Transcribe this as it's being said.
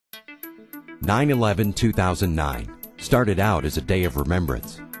9/11/2009 started out as a day of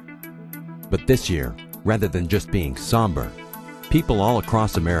remembrance. But this year, rather than just being somber, people all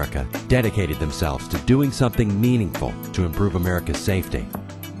across America dedicated themselves to doing something meaningful to improve America's safety.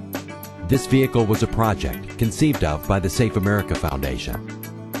 This vehicle was a project conceived of by the Safe America Foundation.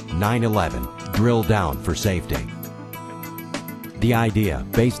 9/11 Drill Down for Safety. The idea,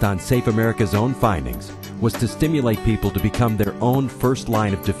 based on Safe America's own findings, was to stimulate people to become their own first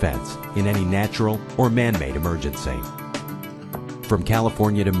line of defense in any natural or man-made emergency. From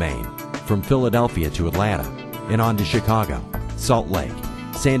California to Maine, from Philadelphia to Atlanta, and on to Chicago, Salt Lake,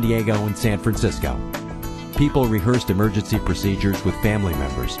 San Diego, and San Francisco, people rehearsed emergency procedures with family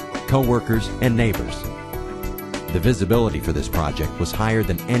members, co-workers, and neighbors. The visibility for this project was higher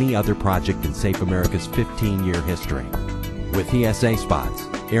than any other project in Safe America's 15-year history, with ESA spots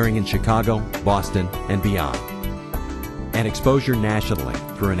airing in Chicago, Boston, and beyond, and exposure nationally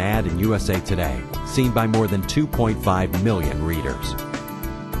through an ad in USA Today, seen by more than 2.5 million readers.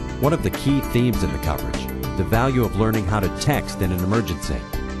 One of the key themes in the coverage, the value of learning how to text in an emergency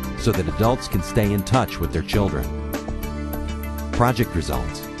so that adults can stay in touch with their children. Project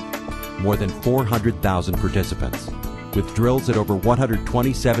results: more than 400,000 participants, with drills at over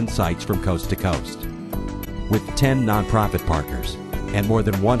 127 sites from coast to coast, with 10 nonprofit partners, and more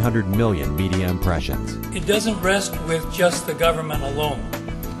than 100 million media impressions. It doesn't rest with just the government alone.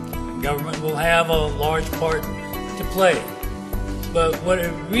 The government will have a large part to play, but what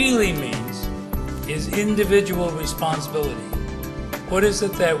it really means is individual responsibility. What is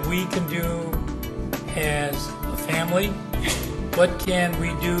it that we can do as a family? What can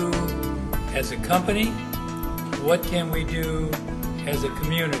we do as a company? What can we do as a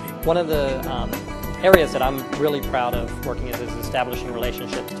community? One of the areas that I'm really proud of working is establishing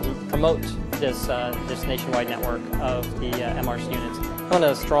relationships to promote this nationwide network of the MRC units. One of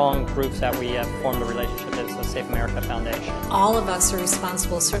the strong groups that we have formed a relationship is the Safe America Foundation. All of us are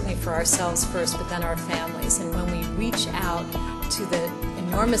responsible certainly for ourselves first, but then our families. And when we reach out to the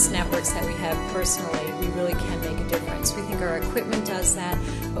enormous networks that we have personally, we really can make a difference. We think our equipment does that,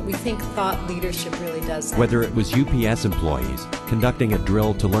 but we think thought leadership really does that. Whether it was UPS employees conducting a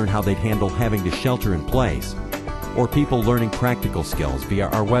drill to learn how they'd handle having to shelter in place, or people learning practical skills via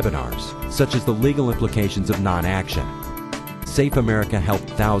our webinars, such as the legal implications of non-action, Safe America helped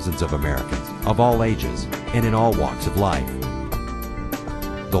thousands of Americans of all ages and in all walks of life.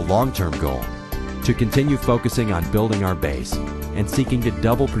 The long-term goal: to continue focusing on building our base and seeking to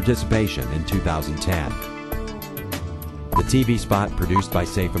double participation in 2010. The TV spot produced by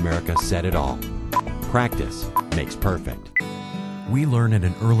Safe America said it all. Practice makes perfect. We learn at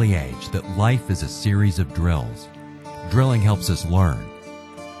an early age that life is a series of drills. Drilling helps us learn.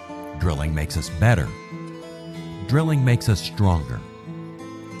 Drilling makes us better. Drilling makes us stronger.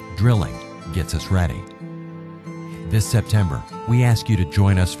 Drilling gets us ready. This September, we ask you to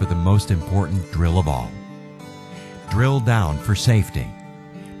join us for the most important drill of all. Drill Down for Safety.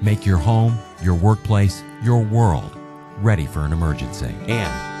 Make your home, your workplace, your world ready for an emergency.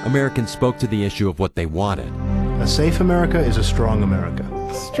 And Americans spoke to the issue of what they wanted. A safe America is a strong America.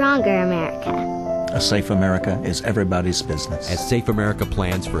 Stronger America. A safe America is everybody's business. As Safe America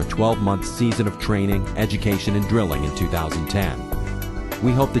plans for a 12-month season of training, education, and drilling in 2010,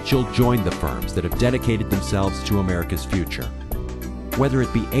 we hope that you'll join the firms that have dedicated themselves to America's future. Whether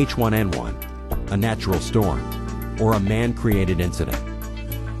it be H1N1, a natural storm, or a man-created incident,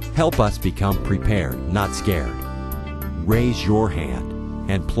 help us become prepared, not scared. Raise your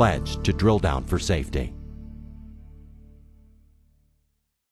hand and pledge to drill down for safety.